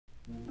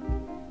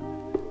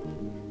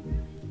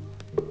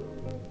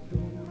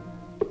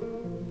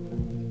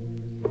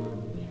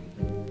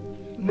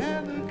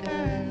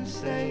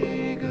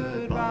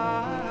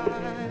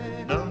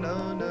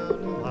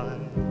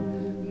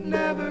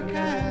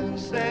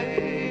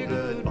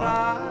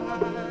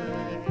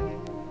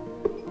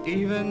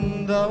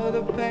even though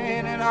the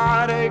pain and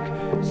heartache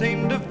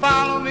seem to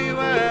follow me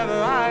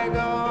wherever I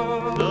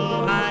go.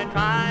 Though I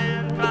try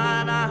and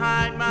try to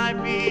hide my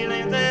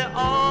feelings, they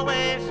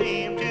always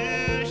seem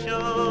to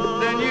show.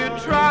 Then you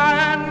try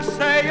and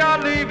say you're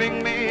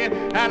leaving me,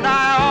 and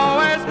I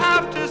always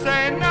have to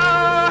say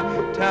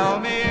no. Tell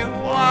me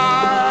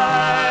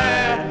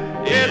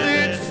why is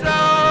it so?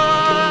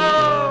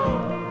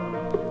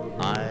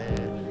 I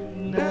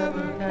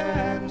Never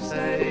can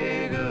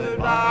say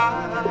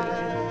goodbye.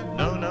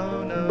 no,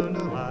 no, no,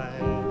 no, I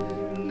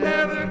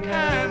Never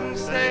can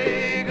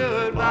say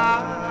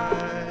goodbye.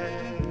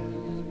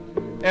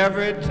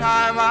 Every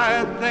time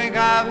I think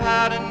I've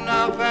had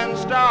enough and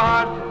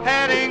start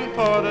heading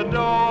for the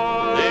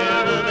door,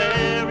 there's a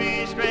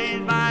very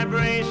strange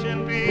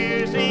vibration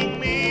piercing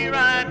me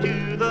right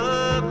to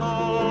the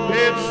core.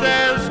 it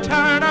says,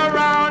 turn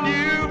around,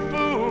 you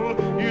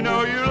fool. You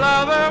know you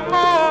love her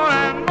more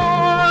and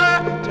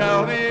more.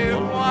 Tell me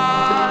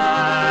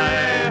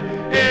why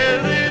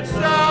is it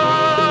so?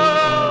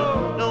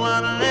 Don't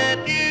wanna let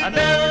you I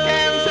never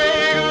can say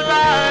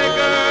goodbye,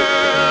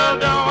 girl.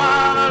 Don't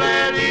wanna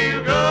let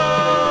you go.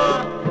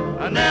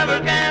 I never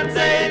can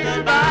say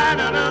goodbye.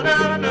 No, no, no,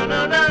 no,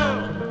 no, no.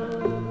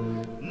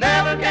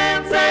 Never can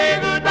say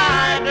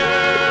goodbye,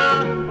 girl.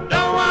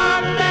 Don't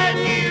wanna let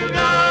you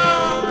go.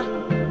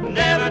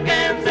 Never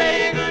can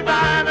say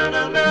goodbye. No,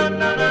 no, no,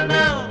 no, no,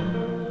 no.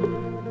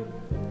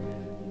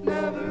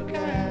 Never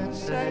can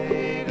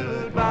say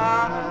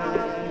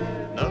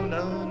goodbye. no,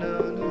 no, no,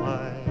 no,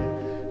 I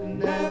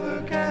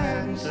Never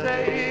can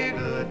say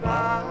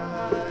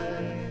goodbye.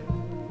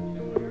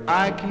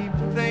 I keep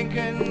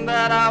thinking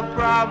that our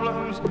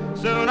problems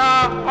soon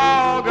are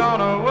all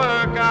gonna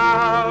work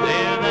out.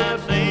 there's that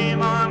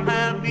same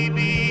unhappy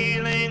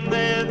feeling,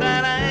 there's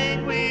that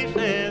anguish,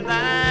 there's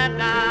that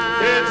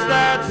doubt. It's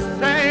that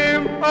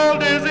same old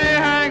dizzy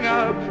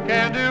hang-up,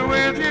 can't do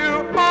with you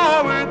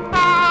or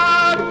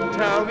without.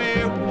 Tell me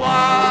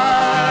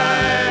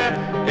why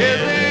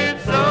is it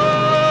so?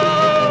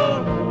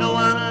 Don't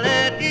wanna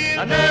let you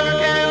I never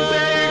can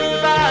say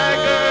goodbye,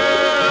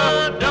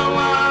 girl. Don't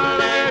wanna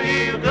let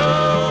you go.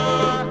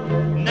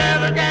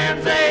 Never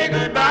can say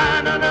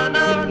goodbye. No, no,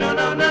 no, no,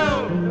 no, no.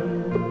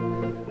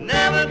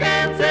 Never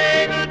can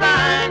say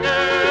goodbye,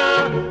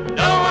 girl.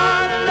 Don't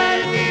wanna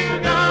let you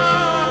go.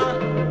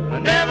 I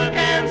never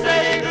can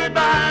say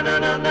goodbye. No,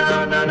 no,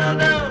 no, no, no,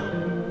 no.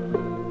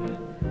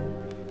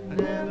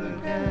 Never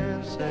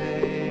can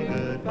say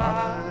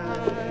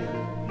goodbye.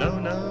 no,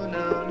 no,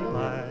 no, no,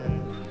 I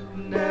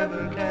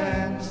Never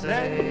can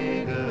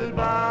say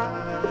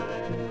goodbye.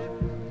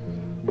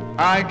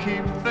 I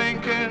keep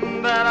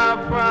thinking that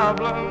our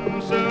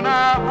problems soon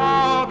are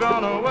all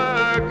gonna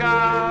work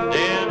out.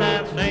 there's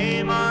that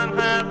same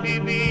unhappy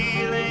feeling.